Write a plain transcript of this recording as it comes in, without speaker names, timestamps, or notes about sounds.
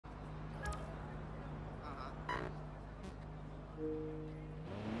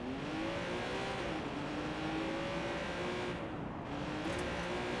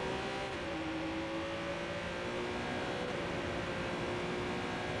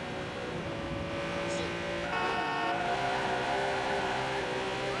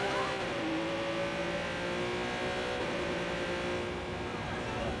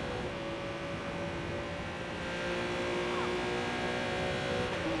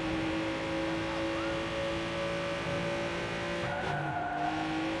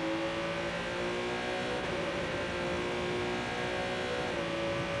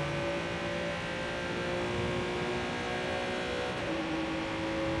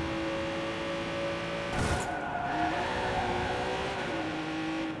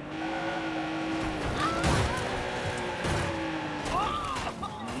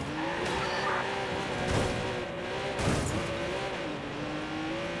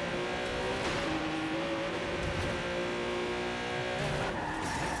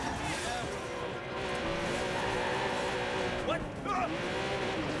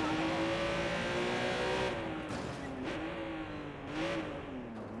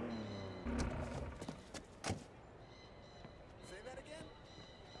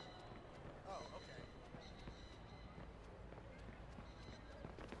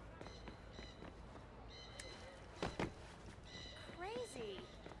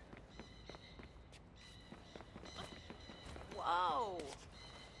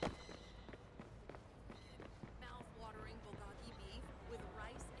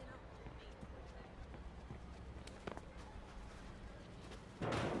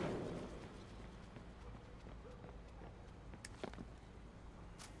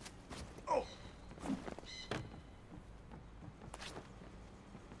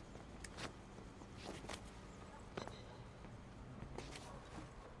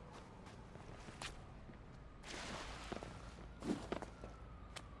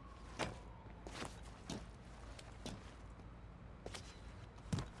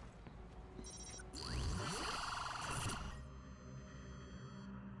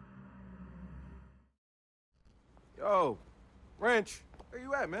Yo, Wrench, where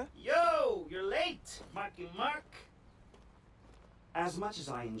you at, man? Yo, you're late, Marky Mark. As much as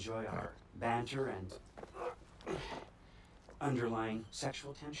I enjoy our banter and underlying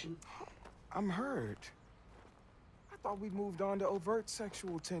sexual tension, I'm hurt. I thought we moved on to overt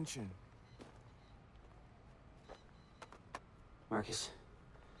sexual tension. Marcus,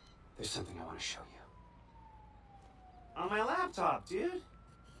 there's something I want to show you. On my laptop, dude.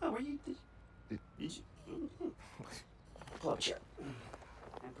 Oh, where you... Did you... Pull up a chair.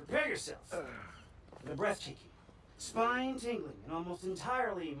 And prepare yourself for the breathtaking, spine-tingling, and almost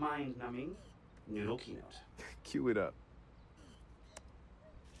entirely mind-numbing Noodle keynote. Cue it up.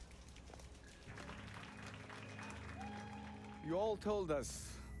 You all told us,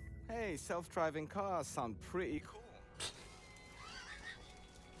 hey, self-driving cars sound pretty cool.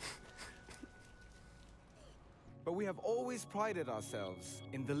 But we have always prided ourselves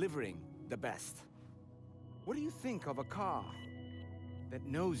in delivering the best. What do you think of a car that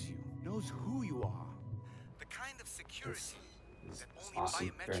knows you, knows who you are? The kind of security that only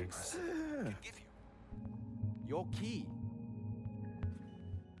awesome. Very biometrics impressive. can give you. Your key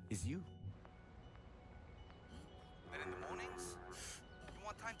is you. Then in the mornings, you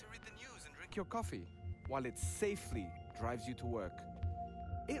want time to read the news and drink your coffee while it safely drives you to work.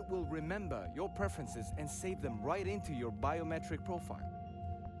 It will remember your preferences and save them right into your biometric profile.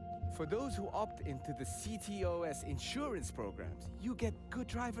 For those who opt into the CTOS insurance programs, you get good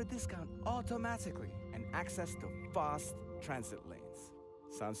driver discount automatically and access to fast transit lanes.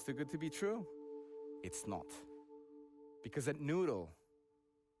 Sounds too good to be true? It's not. Because at Noodle,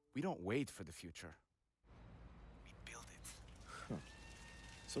 we don't wait for the future. We build it.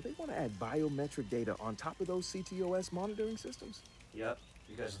 So they want to add biometric data on top of those CTOS monitoring systems? Yep,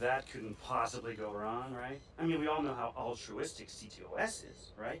 because that couldn't possibly go wrong, right? I mean, we all know how altruistic CTOS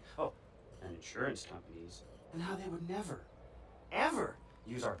is, right? Oh, and insurance companies, and how they would never, ever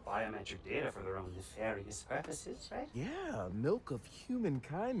use our biometric data for their own nefarious purposes, right? Yeah, milk of human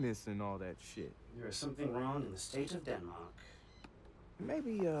kindness and all that shit. There is something wrong in the state of Denmark.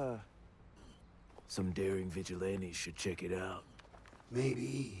 Maybe, some daring vigilantes should check it out.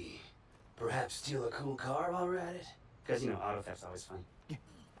 Maybe. Perhaps steal a cool car while we're at it? Because, you know, auto theft's always fun. Yeah.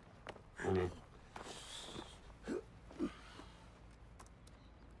 I mean.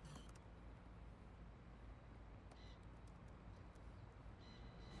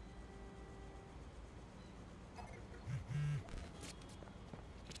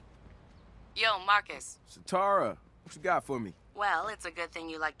 Yo, Marcus. Satara, what you got for me? Well, it's a good thing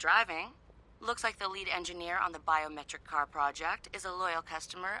you like driving. Looks like the lead engineer on the biometric car project is a loyal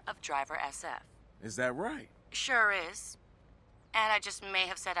customer of Driver SF. Is that right? Sure is. And I just may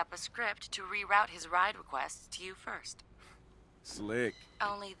have set up a script to reroute his ride requests to you first. Slick.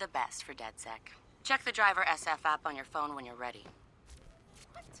 Only the best for DedSec. Check the Driver SF app on your phone when you're ready.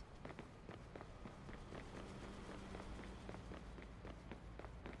 What?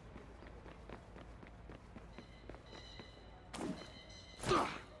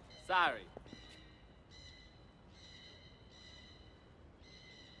 Sorry,